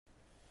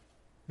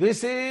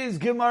This is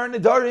Gemara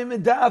Nedarim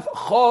and Daf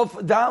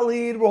Chof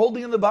Dalid. We're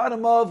holding in the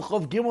bottom of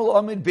Chof Gimel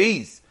Amid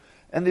Beis.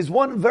 And there's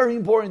one very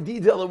important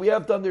detail that we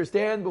have to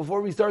understand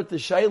before we start the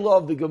Shaila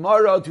of the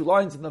Gemara, 2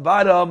 lines in the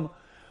bottom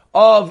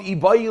of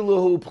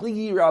Ibayiluhu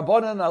Pligi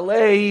Rabbanan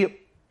Alei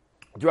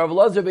to Rav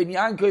Elazar ben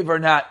Yankov or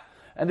not.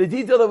 And the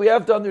detail that we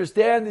have to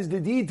understand is the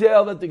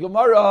detail that the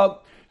Gemara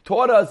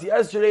taught us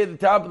yesterday at the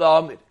top of the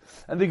Amid.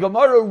 And the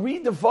Gemara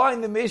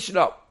redefined the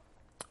Mishnah.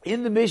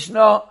 In the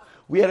Mishnah,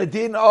 we had a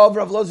din of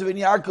Rav Elazar ben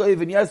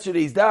Yaakov in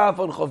yesterday's daf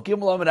on Chav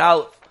Gimel Amud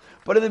Aleph.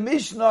 But in the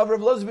Mishnah of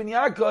Rav Elazar ben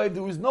Yaakov,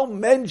 there was no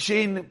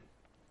mention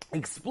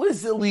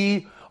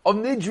explicitly of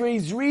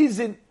Nidre's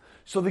reason.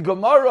 So the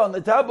Gemara on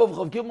the top of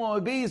Chav Gimel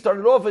Amud Beis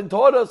started off and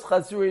taught us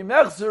Chasuri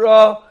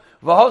Mechsera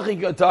V'Hachi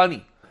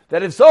Gatani,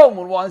 that if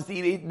someone wants to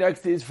eat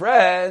next to his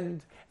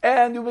friend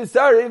and and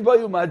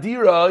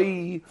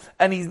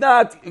he's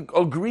not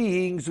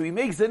agreeing, so he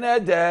makes a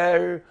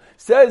neder.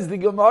 Says the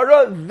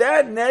Gemara,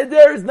 that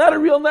neder is not a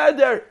real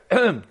neder.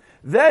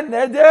 That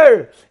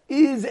neder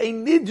is a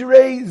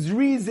nidre's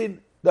reason.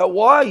 That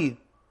why?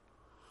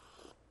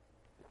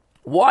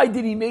 Why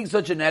did he make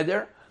such a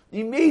neder?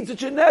 He made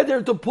such a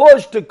neder to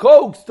push, to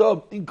coax,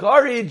 to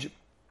encourage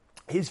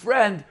his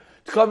friend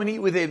to come and eat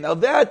with him. Now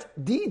that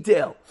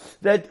detail,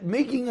 that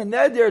making a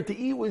neder to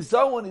eat with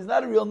someone is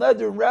not a real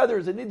neder, and rather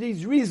is a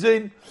nidre's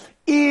reason,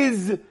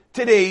 is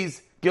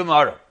today's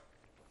Gemara.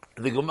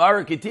 The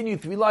Gemara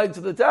continued 3 lines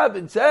to the top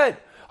and said,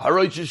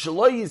 then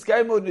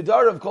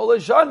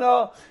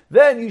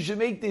you should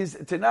make this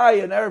Tanai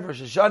and Erev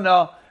Rosh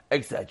Hashanah,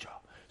 etc.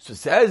 So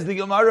says the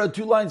Gemara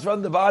 2 lines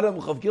from the bottom,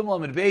 Chav Gimel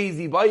Amud Beis,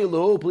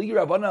 Ibayiluhu Pligi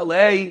Rabbanan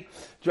Alei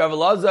to Rav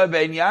Elazar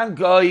ben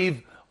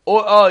Yankov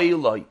or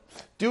Eloi.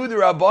 Do the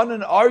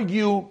Rabbanan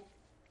argue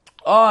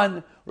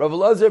on Rav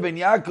Elazar ben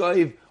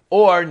Yaakov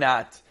or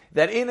not?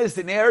 That in a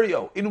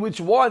scenario in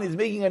which one is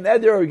making a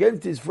neder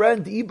against his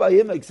friend to eat by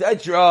him,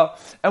 etc.,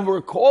 and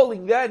we're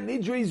calling that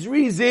Nidre's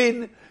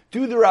reason,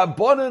 do the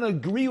Rabbanan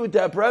agree with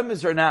that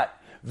premise or not?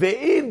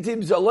 Ve'im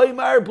tim zaloi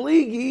mar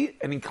pligi,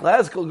 and in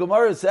classical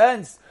Gemara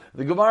sense,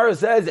 the Gemara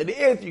says, and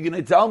if you're going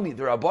to tell me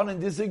the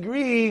Rabbanan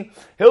disagree,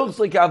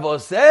 hilchlik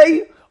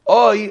avosei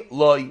oi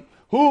loi.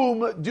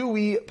 Whom do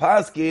we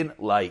paskin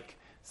like?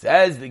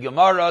 Says the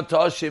Gemara,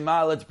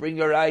 Toshima, let's bring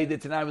a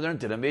ride tonight. We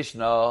learned to the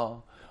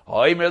Mishnah.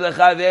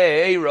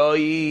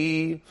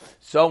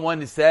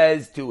 Someone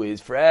says to his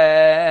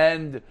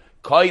friend,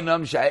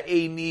 someone says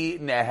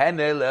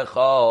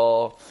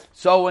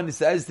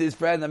to his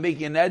friend, I'm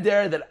making a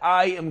neder that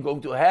I am going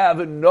to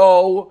have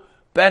no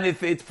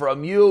benefit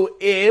from you.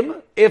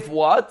 If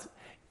what?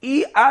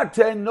 If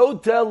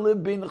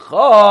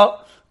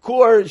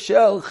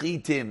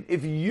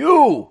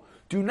you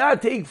do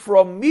not take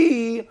from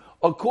me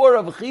a core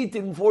of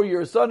chitim for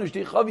your son,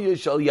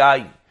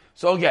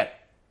 so again,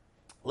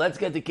 let's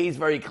get the case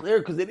very clear,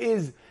 because it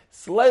is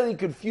slightly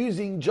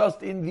confusing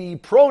just in the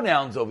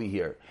pronouns over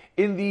here.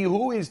 In the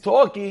who is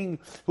talking,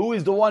 who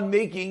is the one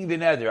making the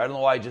neder. I don't know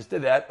why I just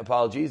did that.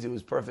 Apologies, it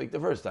was perfect the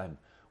first time.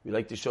 We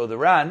like to show the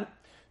Ran,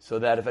 so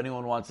that if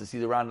anyone wants to see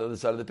the Ran on the other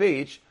side of the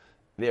page,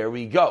 there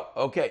we go.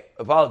 Okay,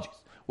 apologies.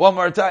 One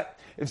more time.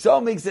 If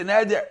someone makes a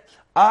neder,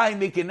 I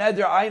make a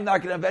neder, I'm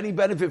not going to have any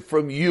benefit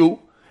from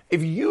you.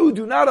 If you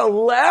do not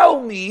allow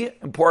me,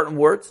 important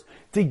words,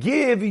 to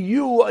give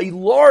you a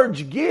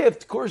large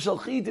gift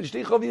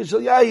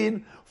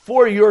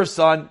for your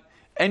son,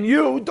 and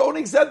you don't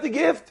accept the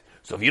gift.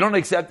 So if you don't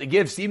accept the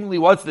gift, seemingly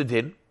what's the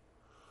din?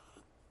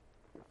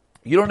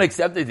 You don't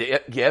accept the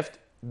gift,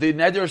 the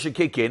neder should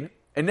kick in,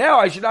 and now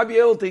I should not be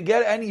able to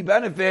get any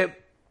benefit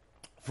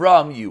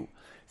from you.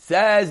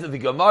 Says the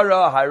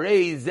Gemara,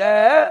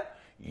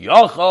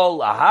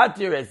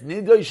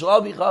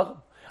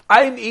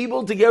 I'm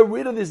able to get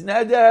rid of this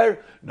neder.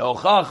 No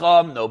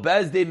chacham, no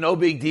bezdin, no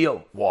big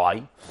deal.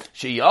 Why?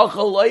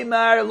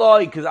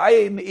 Because I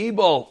am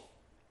able,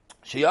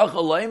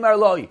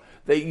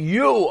 that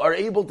you are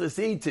able to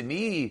say to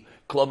me,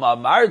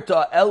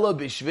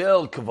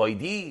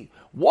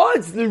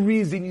 what's the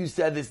reason you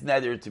said this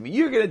neder to me?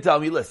 You're going to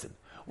tell me, listen,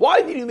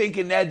 why did you make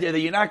a neder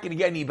that you're not going to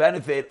get any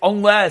benefit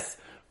unless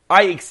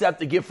I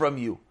accept a gift from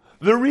you?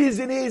 The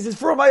reason is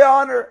for my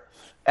honor.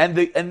 And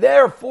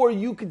therefore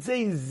you could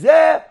say,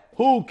 Zeh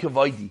hu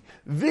kavaydi.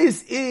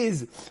 This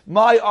is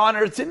my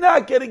honor to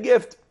not get a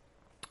gift.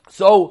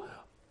 So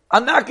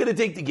I'm not going to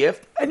take the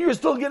gift, and you're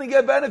still going to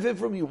get benefit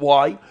from me.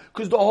 Why?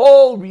 Because the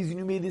whole reason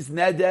you made this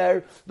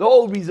neder, the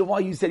whole reason why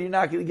you said you're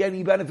not going to get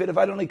any benefit if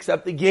I don't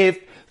accept the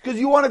gift, because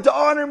you wanted to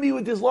honor me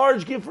with this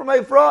large gift for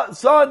my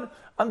son.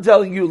 I'm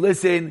telling you,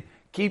 listen,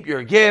 keep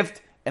your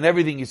gift, and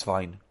everything is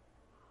fine.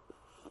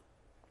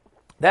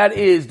 That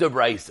is the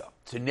Brisa.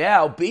 So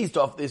now, based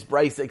off this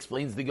Brisa,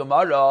 explains the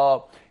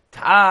Gemara,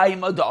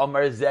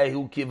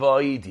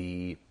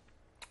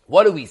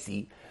 what do we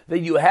see? That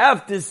you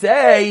have to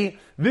say,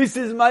 this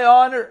is my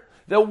honor.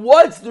 then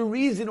what's the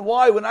reason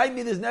why when I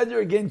made this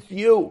neder against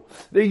you,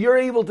 that you're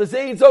able to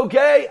say it's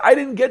okay, I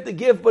didn't get the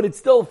gift, but it's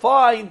still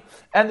fine,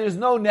 and there's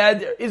no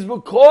neder, is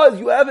because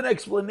you have an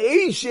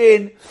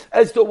explanation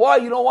as to why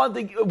you don't want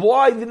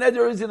why the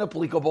neder isn't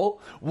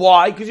applicable.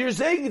 Why? Because you're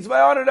saying it's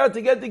my honor not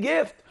to get the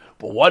gift.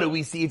 But what do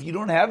we see if you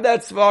don't have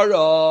that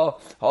svara?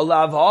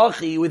 Halav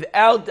hachi,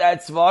 without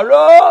that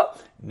svara,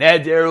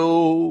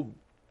 nederu.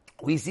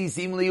 We see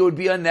seemingly it would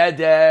be a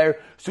neder.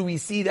 So we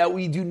see that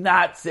we do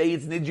not say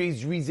it's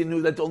Nidri's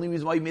reason, that the only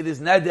reason why he made this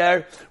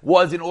neder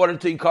was in order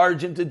to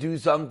encourage him to do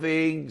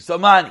something.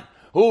 Samani.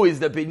 Who is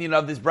the opinion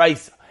of this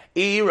brisa?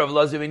 Rav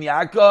Elazar ben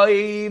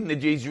Yaakov,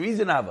 Nidri's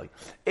reason.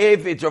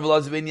 If it's Rav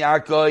Elazar ben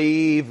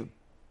Yaakov,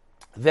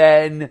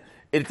 then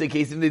it's the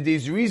case of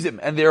Nidri's reason.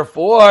 And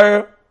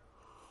therefore,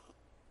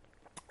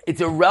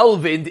 it's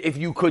irrelevant if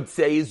you could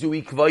say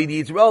Zui Kvaidi.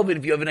 It's irrelevant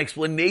if you have an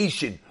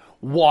explanation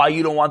why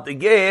you don't want the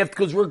gift,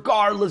 because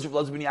regardless,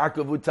 Rav Elazar ben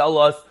Yaakov would tell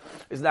us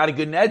it's not a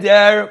good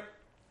neder,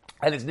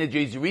 and it's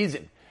Nidri's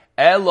reason.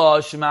 Elo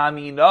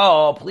shmami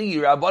no, please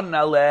Rabbanan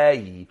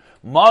alei.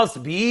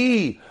 Must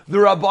be the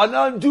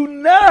Rabbanan do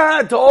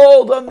not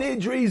hold on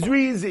Nidri's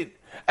reason.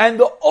 And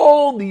the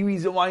only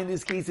reason why in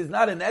this case it's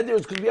not a neder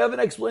is because we have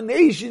an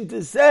explanation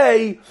to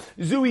say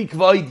Zui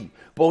Kvaidi.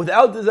 But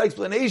without this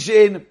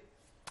explanation,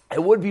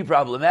 it would be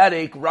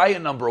problematic.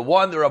 Raya number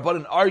 1, the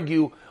Rabbanan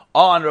argue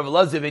on Rav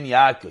Elazar ben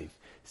Yaakov.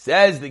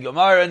 Says the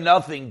Gemara,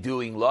 nothing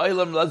doing.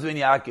 Lo'ilam Elazar ben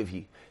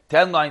Yaakov.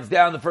 10 lines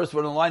down, the first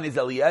one in the line is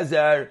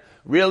Eliezer.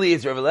 Really,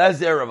 it's Rav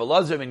Eliezer, Rav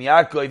Elazar ben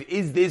Yaakov.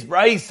 Is this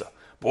brisa?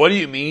 But what do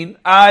you mean?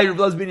 Rav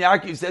Elazar ben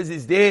Yaakov says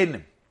it's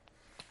din.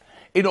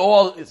 In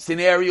all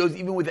scenarios,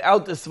 even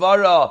without the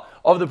svara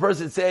of the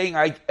person saying,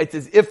 it's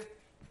as if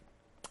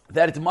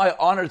that it's my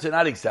honor to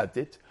not accept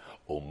it.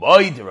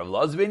 Umayde Rav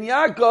Elazar ben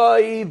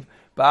Yaakov.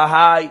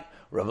 Bahai.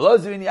 Rav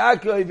Elazar ben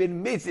Yaakov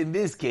admits in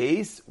this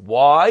case,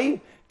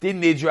 why?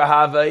 Din nidra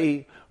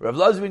havai. Rav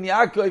Elazar ben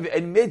Yaakov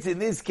admits in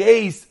this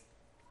case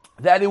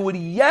that it would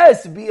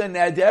yes be a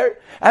neder,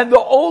 and the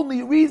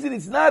only reason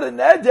it's not a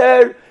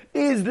neder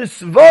is the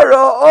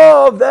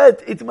svara of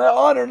that it's my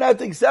honor not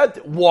to accept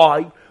it.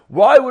 Why?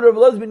 Why would Rav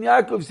Elazar ben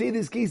Yaakov say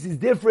this case is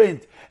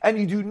different, and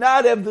you do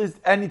not have this,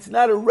 and it's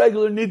not a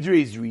regular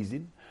nidre's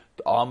reason?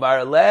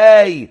 Amar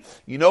lei.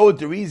 You know what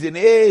the reason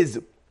is?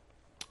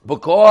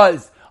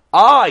 Because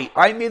I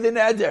made the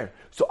neder.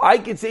 So I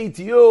could say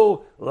to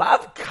you,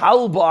 Lav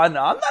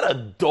kalbana, I'm not a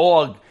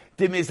dog,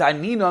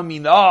 Dimisanina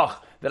minach,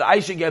 that I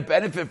should get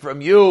benefit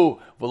from you,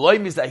 V'loi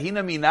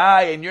misahina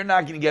minai, and you're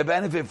not going to get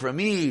benefit from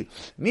me.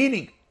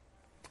 Meaning,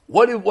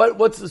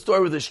 what's the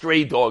story with a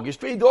stray dog? A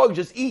stray dog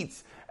just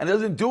eats and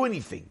doesn't do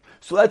anything.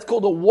 So that's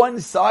called a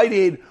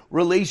one-sided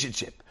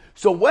relationship.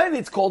 So when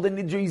it's called a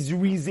Nidri's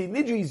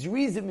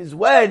reason is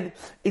when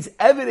it's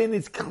evident,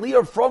 it's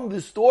clear from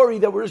the story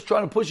that we're just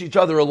trying to push each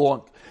other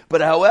along.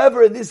 But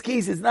however, in this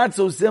case, it's not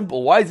so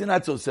simple. Why is it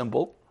not so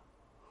simple?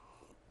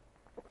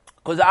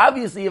 Because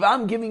obviously, if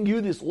I'm giving you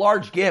this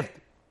large gift,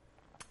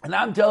 and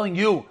I'm telling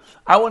you,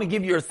 I want to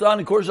give your son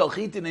a kor shel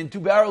chitin and 2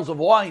 barrels of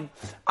wine,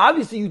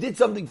 obviously you did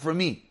something for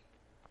me.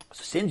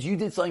 So since you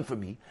did something for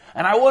me,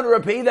 and I want to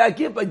repay that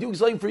gift by doing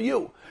something for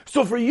you.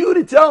 So for you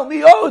to tell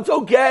me, oh, it's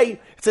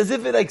okay, it's as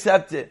if it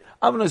accepts it,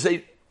 I'm going to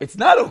say, it's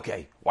not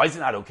okay. Why is it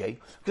not okay?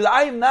 Because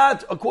I am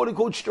not a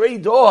quote-unquote stray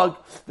dog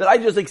that I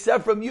just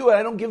accept from you and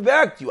I don't give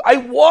back to you. I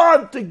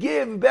want to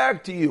give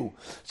back to you.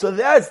 So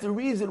that's the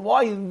reason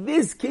why in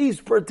this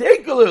case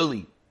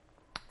particularly,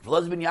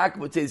 Elazar ben Yaakov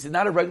would say this is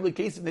not a regular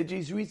case of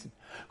Nidri's reason.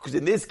 Because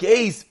in this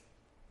case,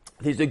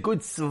 there's a good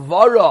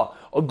svara,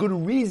 a good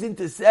reason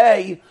to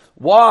say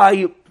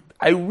why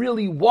I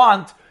really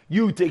want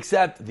you to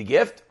accept the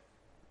gift.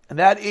 And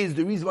that is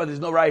the reason why there's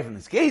no right in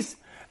this case.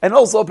 And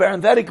also,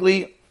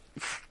 parenthetically,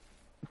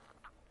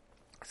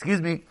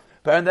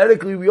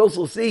 we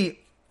also see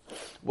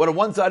what a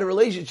one-sided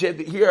relationship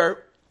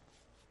here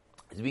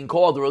is being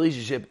called the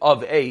relationship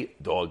of a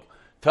dog.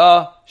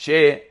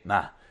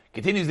 Ta-she-ma.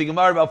 Continues the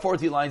Gemara about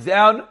 14 lines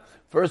down.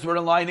 First word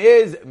in line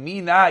is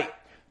minai.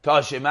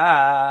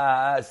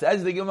 Ta-she-ma.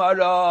 Says the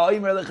Gemara,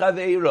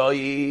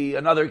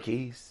 another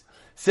case.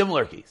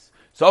 Similar case.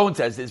 Someone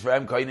says this for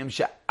Kainim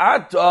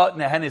Sha'ata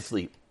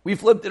Nehenisli. We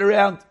flipped it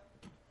around.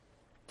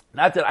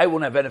 Not that I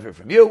won't have benefit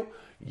from you.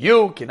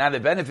 You cannot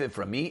have benefit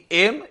from me.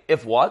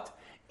 If what?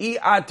 If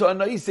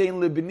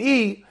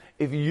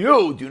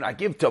you do not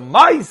give to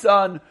my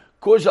son,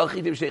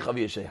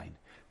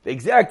 the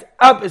exact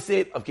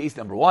opposite of case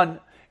number 1.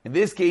 In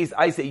this case,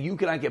 I say you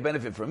cannot get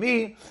benefit from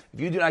me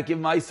if you do not give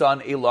my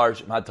son a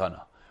large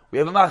matana. We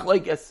have a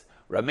machlokes.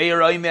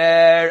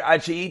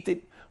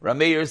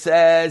 Rameir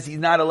says he's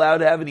not allowed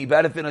to have any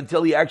benefit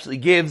until he actually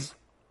gives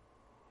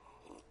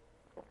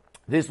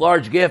this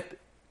large gift.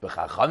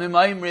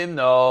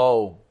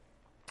 No.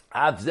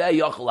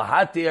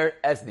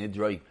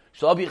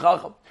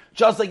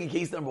 Just like in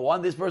case number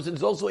 1, this person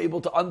is also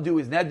able to undo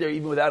his neder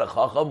even without a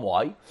chacham.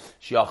 Why?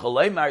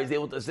 He's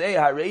able to say,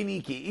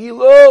 Hareini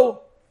ki'ilu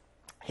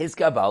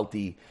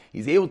hiskabalti.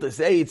 He's able to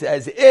say it's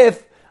as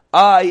if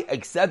I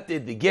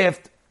accepted the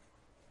gift.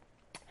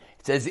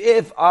 It says,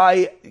 if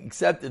I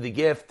accepted the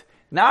gift,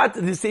 not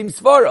the same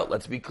svara,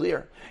 let's be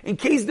clear. In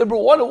case number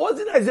one, it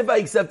wasn't as if I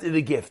accepted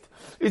the gift.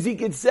 As he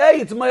could say,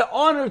 it's my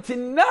honor to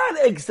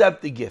not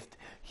accept the gift.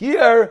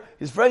 Here,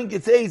 his friend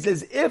could say, he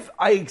says, if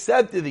I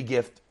accepted the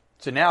gift.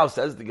 So now,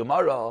 says the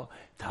Gemara,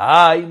 if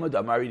not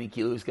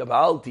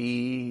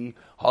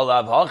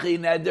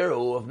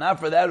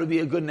for that, it would be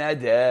a good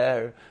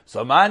neder.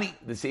 So mani,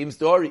 the same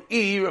story.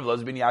 Rav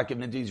Elazar ben Yaakov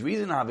Nedi's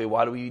reason,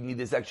 why do we need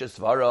this extra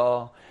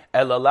svara?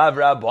 Elalav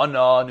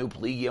Rabbanan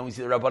upligi, and we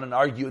see the Rabbanan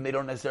argue, and they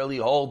don't necessarily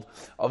hold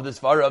of the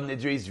svara of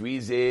Nidri's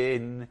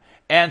reason.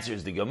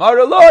 Answers the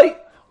Gemara, loy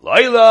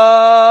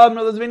Rav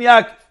Elazar ben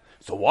Yaakov.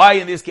 So why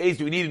in this case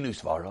do we need a new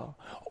svara?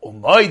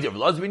 Why?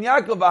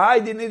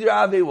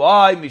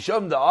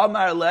 Mishum the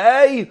Amar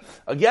Lei.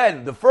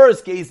 Again, the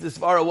first case, the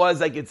svara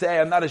was, I could say,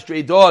 I'm not a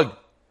stray dog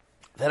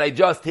that I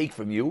just take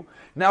from you.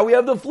 Now we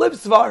have the flip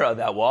svara,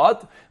 that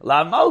what?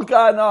 La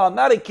Malka, no, I'm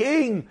not a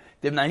king.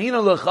 That I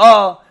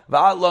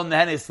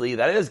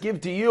just give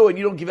to you and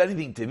you don't give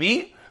anything to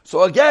me.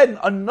 So again,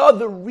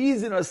 another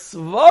reason, a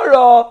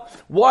svara,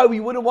 why we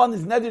wouldn't want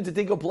this neder to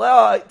take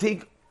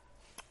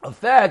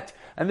effect,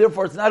 and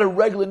therefore it's not a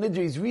regular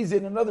nidri's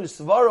reason, another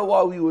svara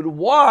why we would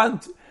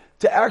want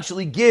to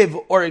actually give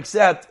or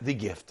accept the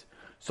gift.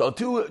 So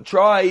two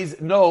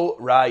tries, no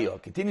raya.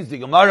 Continues the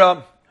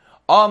Gemara.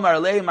 Amar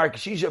le Mar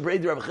Kashisha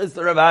Breder Rav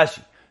Chisda Rav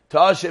Ashi.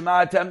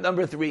 Tashema attempt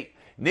number 3.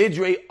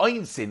 Nidrei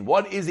Einsin.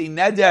 What is a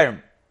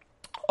neder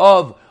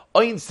of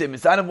Einsin?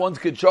 It's out of one's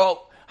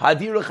control.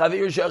 Hadira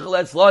Chavir Shechel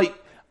Etzloi.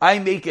 I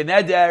make a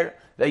neder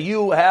that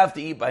you have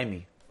to eat by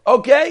me.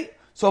 Okay?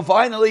 So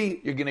finally,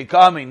 you're going to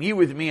come and eat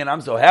with me, and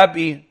I'm so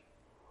happy.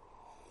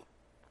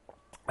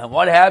 And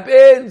what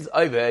happens?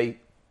 Ayvei,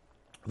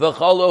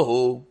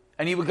 v'chalahu,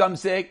 and he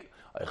becomes sick.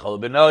 Aychal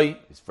b'noi,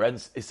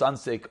 his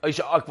son's sick.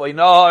 Aisha akvay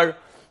nahar,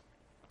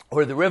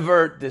 or the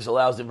river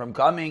disallows him from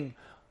coming.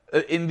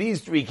 In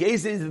these 3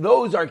 cases,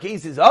 those are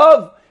cases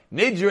of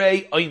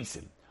nidrei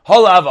einsin.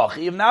 Halavach,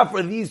 if not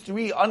for these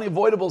 3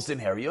 unavoidable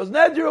scenarios,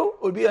 nedru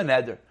would be a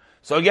neder.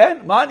 So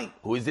again, Mani,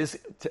 who is this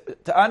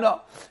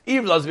Ta'ana?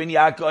 If Elazar ben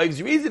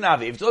Yaakov's reason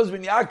of it, if Elazar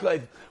ben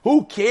Yaakov,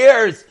 who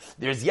cares?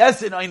 There's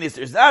yes an oinus,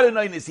 there's not an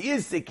oinus, he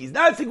is sick, he's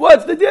not sick,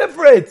 what's the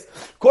difference?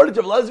 According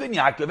to Elazar ben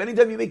Yaakov,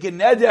 anytime you make a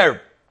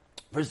neder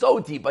for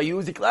soti, by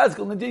use a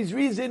classical neder's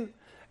reason,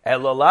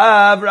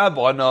 Elalav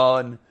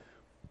Rabbanon.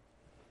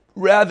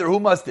 Rather, who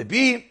must it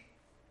be?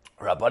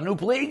 Rabbanu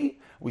Pligi.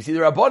 We see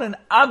the Rabbanon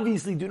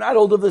obviously do not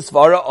hold of the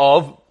svara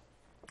of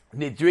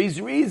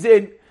neder's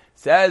reason.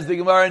 Says the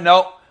Gemara,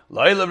 no.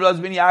 Laila Rav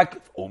Elazar ben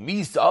Yaakov,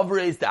 Omi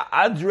Savres the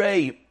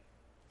Adrei,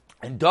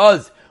 and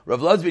does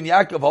Rav Elazar ben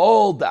Yaakov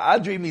hold the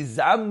Adrei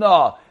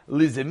Mizamna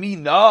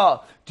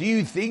Lizamina? Do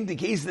you think the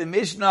case of the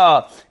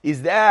Mishnah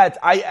is that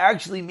I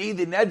actually made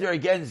the neder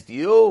against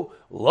you?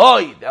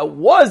 Loi, that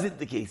wasn't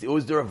the case. It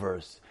was the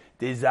reverse.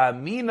 The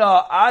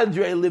Zamina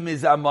Adrei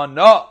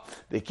Limizamana.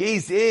 The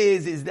case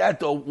is that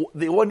the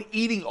one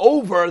eating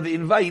over the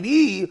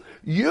invitee,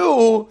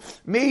 you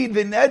made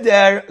the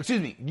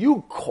neder.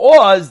 You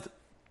caused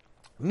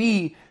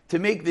me to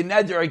make the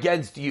neder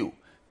against you.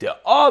 The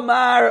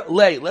Amar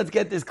Lei. Let's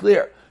get this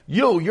clear.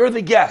 You're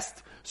the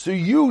guest. So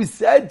you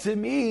said to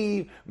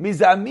me,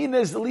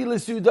 Mizaminas Lila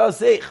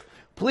Sudasech,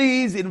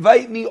 please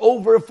invite me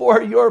over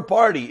for your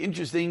party.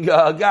 Interesting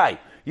guy.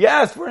 He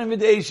asked for an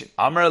invitation.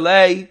 Amar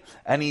Lei,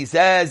 and he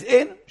says,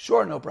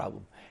 sure, no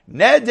problem.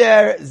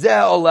 Neder ze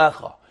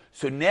olecha.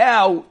 So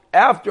now,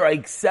 after I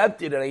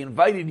accepted and I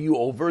invited you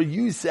over,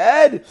 you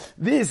said,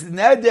 this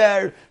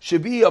neder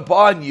should be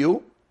upon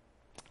you.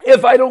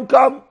 If I don't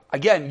come,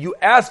 again, you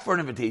ask for an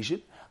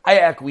invitation, I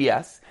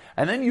acquiesce,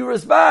 and then you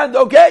respond,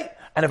 okay.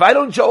 And if I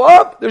don't show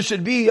up, there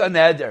should be a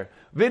neder.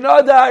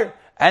 Vinadar.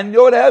 And you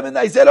know what happened?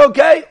 I said,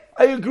 okay,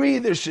 I agree,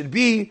 there should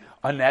be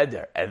a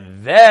neder.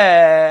 And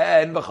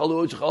then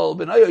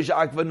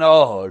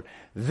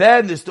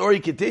the story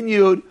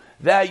continued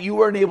that you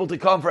weren't able to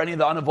come for any of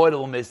the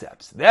unavoidable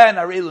mishaps. Then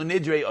Arelu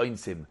Nidrei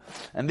Einsim.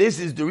 And this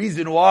is the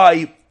reason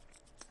why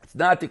it's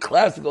not the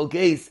classical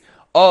case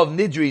of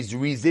Nidrei's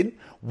reason.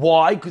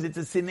 Why? Because it's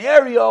a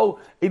scenario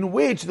in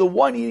which the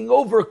one eating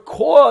over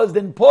caused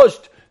and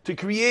pushed to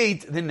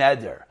create the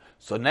neder.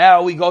 So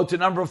now we go to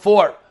number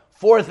 4.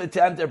 4th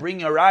attempt at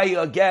bringing a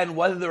raya again,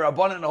 whether the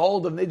Rabbanan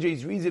hold of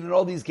Nidrei's reason in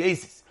all these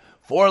cases.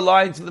 4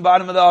 lines to the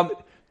bottom of the Amid.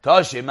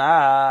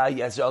 Tashima,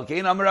 Yisrael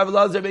Kain Amar Rav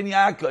Elazar ben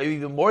Yaakov.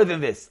 Even more than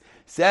this,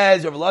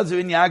 says Rav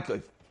Elazar ben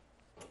Yaakov.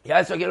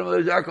 Yisrael Kain Amar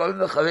Rav Yaakov,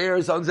 the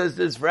Chaver, someone says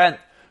to his friend,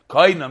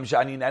 Kainam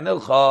Shani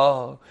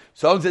Nenelcha.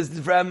 Someone says to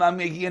his friend, I'm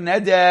making a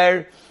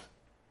neder.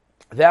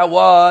 That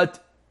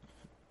what?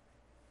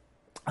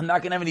 I'm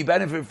not going to have any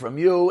benefit from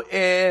you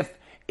if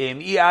you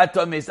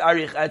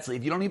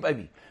don't eat by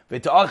me.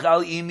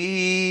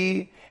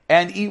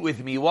 And eat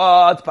with me.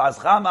 What?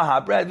 Paschama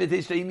hot bread,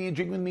 and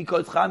drink with me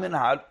kotzcham and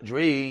hot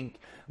drink.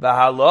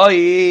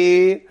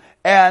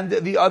 And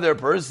the other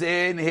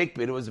person,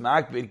 hikbid, was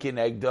makbid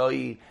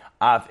kinegdoi.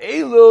 Af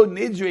elu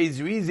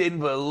nidrei's reason,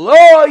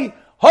 v'loi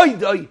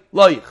hoidoi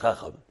loi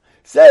chacham.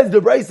 Says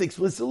the Bryce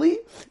explicitly,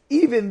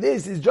 even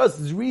this is just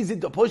his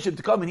reason to push him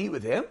to come and eat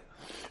with him.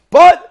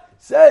 But,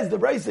 says the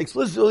Bryce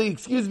explicitly,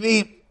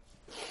 the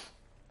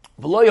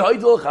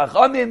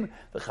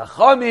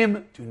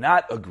Chachamim do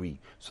not agree.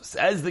 So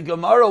says the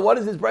Gemara, what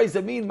does this Bryce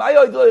mean?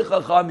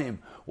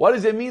 What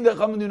does it mean that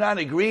Chachamim do not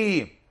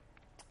agree?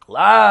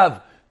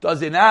 Lav,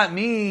 does it not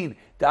mean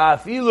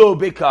ta'afilu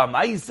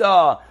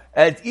b'kamaisa?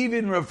 It's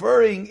even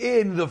referring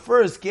in the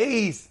first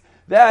case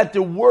that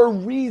there were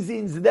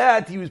reasons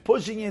that he was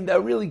pushing in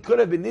that really could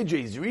have been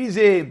Nidre's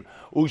reason.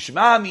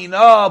 Ushma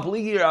mina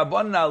pligi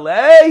rabban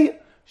alei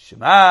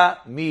shma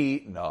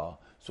mina.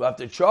 So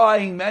after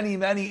trying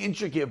many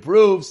intricate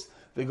proofs,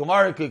 the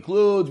Gemara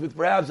concludes with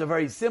perhaps a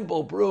very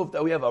simple proof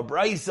that we have a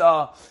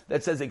brisa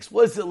that says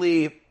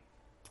explicitly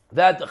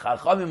that the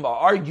Chachamim are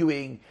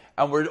arguing,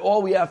 and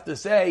all we have to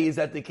say is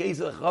that the case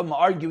of the Chachamim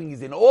arguing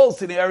is in all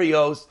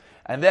scenarios,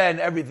 and then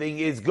everything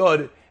is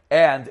good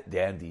and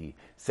dandy.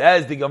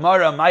 Says the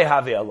Gemara, "My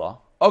havela."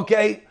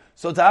 Okay,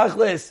 so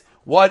ta'achlis,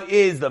 what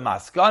is the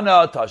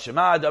maskana?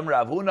 Tashema adam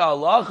Rav Huna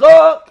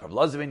halacha Rav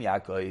Elazar ben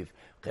Yaakov.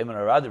 Chayman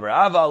Arad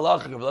Rava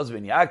halacha Rav Elazar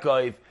ben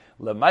Yaakov.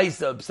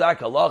 Lemaisa psak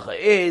halacha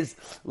is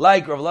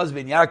like Rav Elazar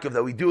ben Yaakov,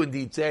 that we do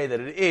indeed say that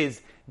it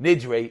is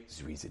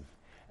nidre's reason.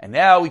 And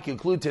now we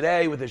conclude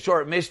today with a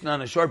short Mishnah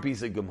and a short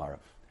piece of Gemara.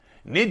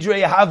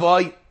 Nidrei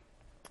Havai.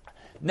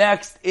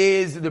 Next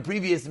is the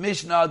previous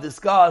Mishnah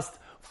discussed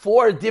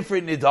 4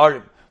 different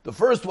Nidarim. The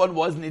first one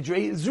was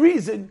Nidrei's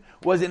reason,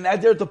 was in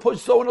Neder to push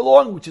someone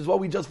along, which is what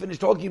we just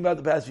finished talking about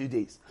the past few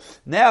days.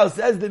 Now,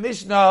 says the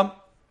Mishnah,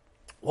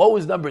 what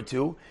was number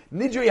 2?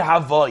 Nidrei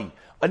Havai,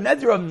 a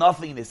Neder of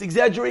nothingness,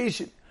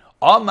 exaggeration.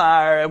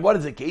 Amar, and what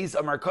is the case?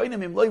 Amar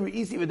koinim im loy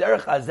re'isi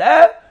v'derech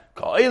hazeh,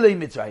 ka'olei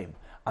Mitzrayim.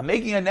 I'm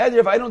making a neder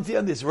if I don't see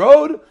on this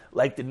road,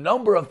 like the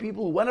number of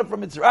people who went up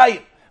from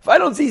Mitzrayim. If I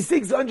don't see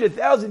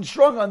 600,000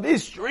 strong on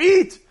this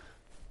street,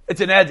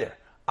 it's a neder.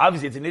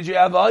 Obviously, it's an nidrei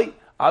havai.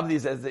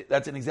 Obviously,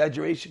 that's an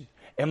exaggeration.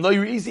 Or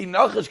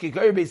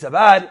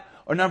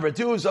number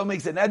 2, so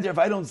makes a neder if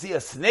I don't see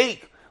a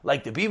snake,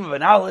 like the beam of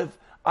an olive.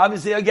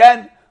 Obviously,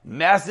 again,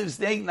 massive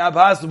snake, not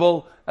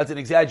possible. That's an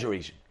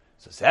exaggeration.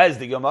 So says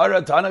the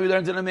Gemara, Tana, we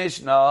learned in the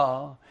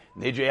Mishnah,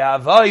 Nidrei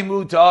havai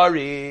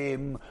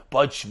mutarim,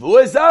 but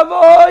shvuas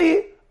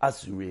havai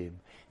asurim.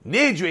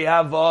 Nidrei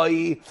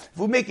havai, if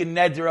we make a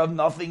neder of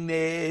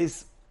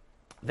nothingness,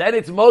 then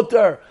it's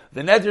motor.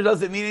 The neder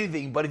doesn't mean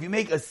anything. But if you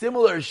make a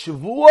similar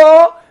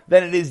shavua,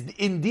 then it is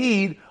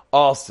indeed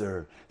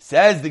aser.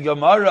 Says the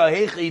Gemara,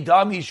 Hechi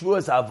dami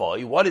shvuas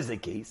havai. What is the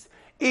case?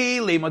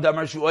 If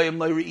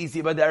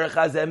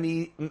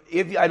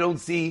I don't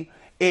see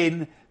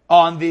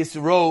on this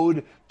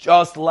road,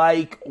 just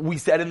like we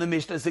said in the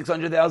Mishnah,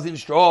 600,000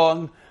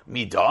 strong,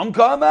 midam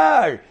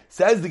kamar.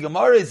 Says the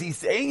Gemara, is he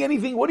saying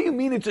anything? What do you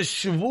mean it's a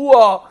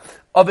shavua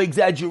of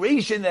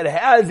exaggeration that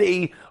has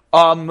a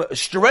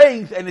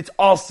strength and it's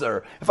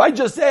aser? If I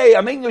just say,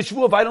 I'm making a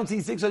shvuah if I don't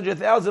see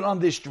 600,000 on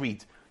this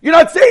street, you're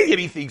not saying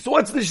anything, so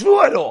what's the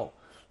shvuah at all?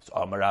 So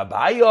Amar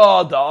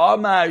Abaya, the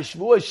Amar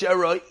shvuah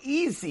shera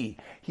easy.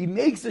 He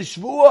makes a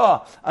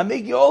shvuah, I'm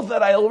making oath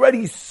that I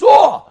already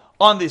saw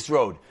on this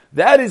road.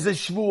 That is a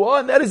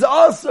shvuah, and that is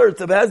aser. It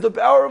has the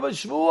power of a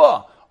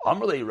shvuah.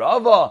 Amrli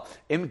Rava,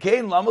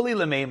 Imkain Lamali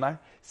Lemeimar.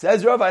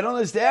 Says Rav, I don't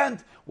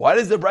understand. Why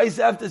does the Bryce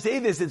have to say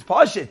this? It's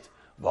Pashit.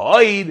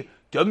 Void,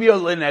 Dumya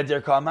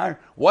Neder Kamar.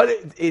 What?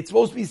 It's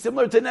supposed to be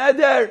similar to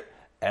Neder.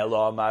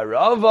 Elamar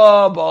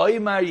Rava,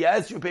 Boimar,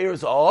 yes, your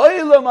parents,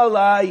 Oilam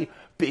Alai,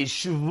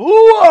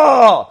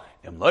 Bishvuah.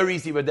 He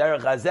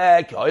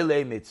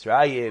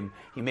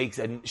makes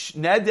a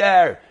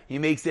Neder. He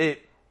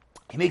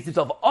makes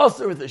himself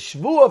usher with a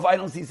shvuah if I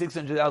don't see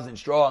 600,000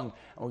 strong. And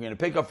we're going to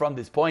pick up from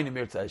this point in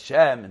Mirza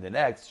Hashem in the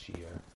next year.